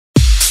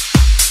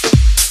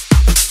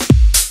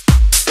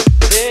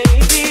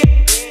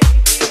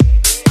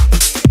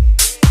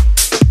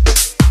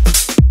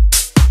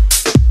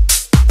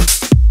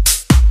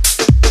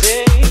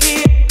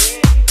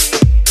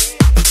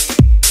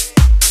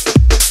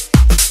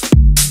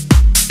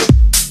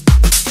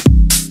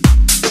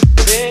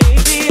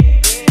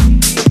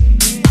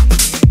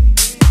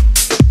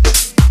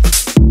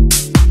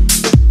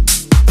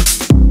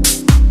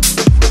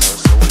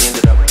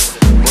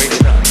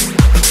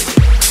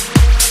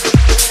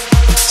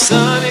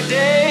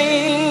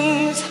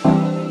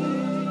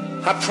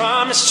I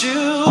promised you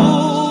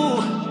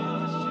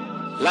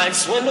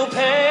life's window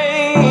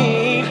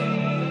pane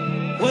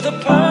with a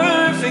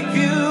perfect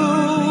view.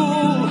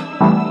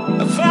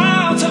 I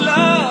vowed to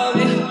love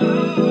you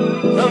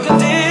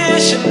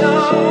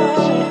unconditional,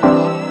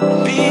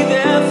 be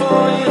there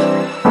for you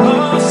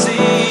all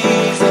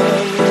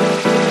season.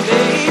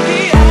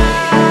 Baby, I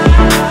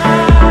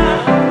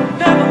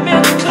never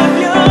meant to clip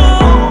your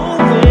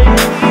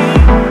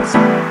wings.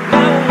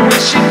 Now I'm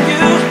wishing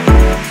you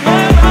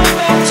never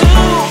meant to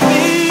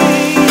be.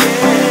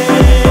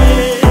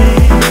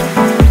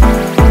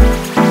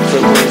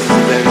 Clip Wings is a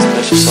very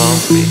special song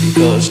for me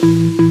because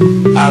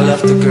I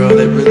left a girl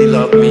that really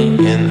loved me,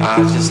 and I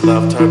just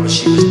loved her, but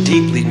she was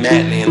deeply,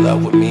 madly in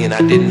love with me, and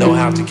I didn't know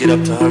how to get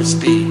up to her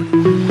speed.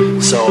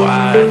 So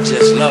I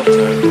just loved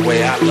her the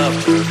way I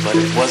loved her, but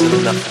it wasn't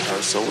enough for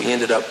her, so we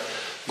ended up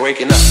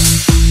breaking up.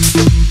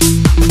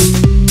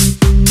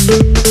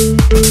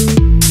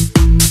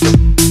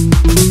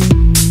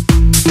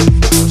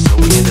 So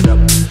we ended up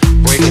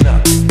breaking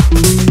up.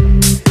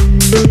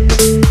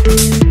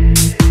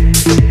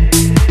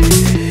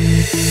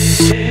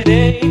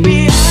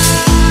 Baby,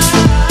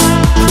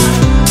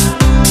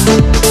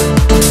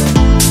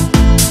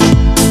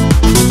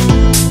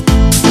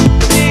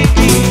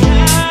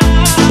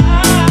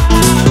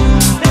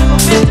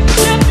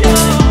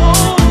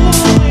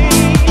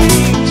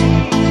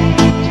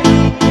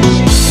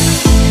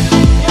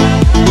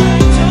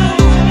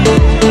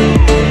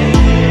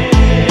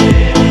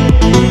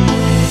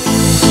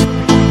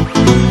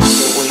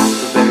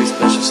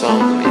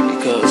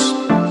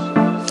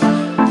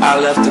 I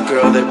left a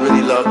girl that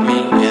really loved me,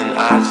 and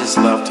I just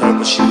loved her,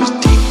 but she was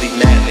deeply,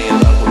 madly in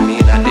love with me,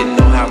 and I didn't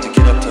know how to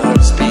get up to her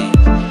speed.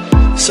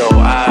 So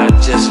I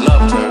just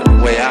loved her the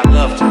way I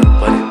loved her,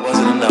 but it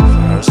wasn't enough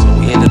for her, so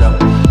we ended up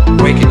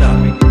breaking up.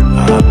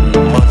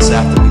 Months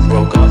after we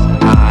broke up,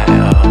 I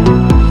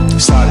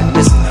started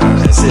missing her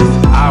as if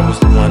I was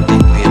the one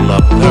deeply in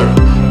love with her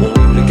when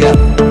we were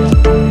together.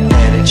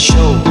 And it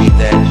showed me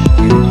that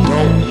you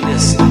don't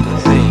miss the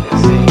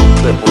things.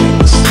 Clip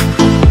Wings.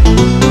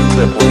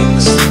 Clip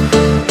Wings.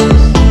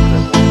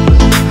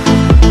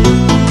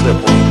 Clip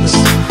Wings.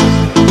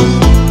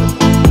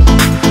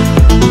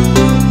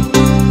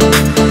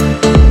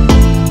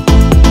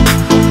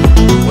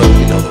 Well,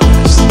 you know the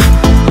rest.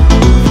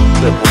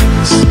 Clip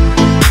Wings.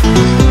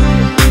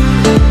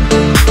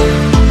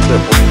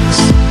 Clip Wings.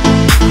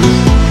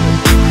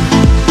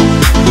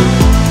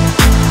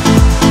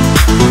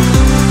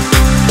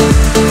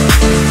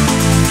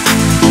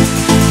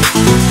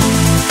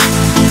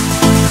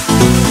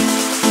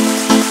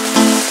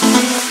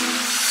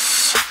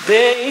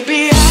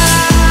 Baby,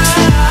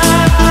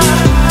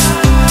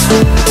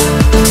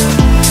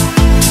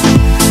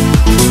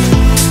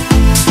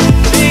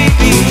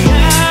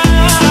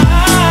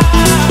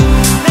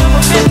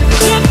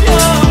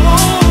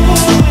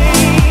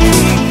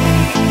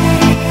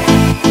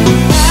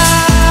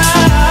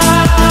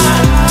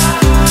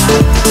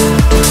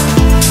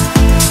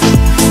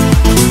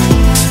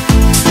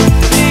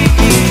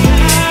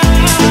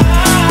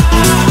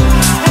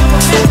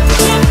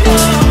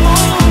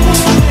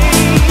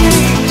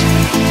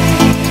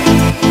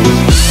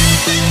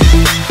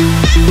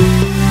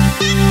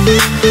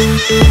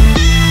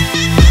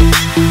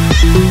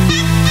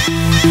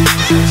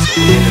 so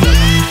we ended up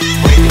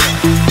breaking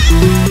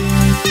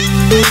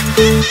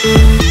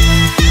up.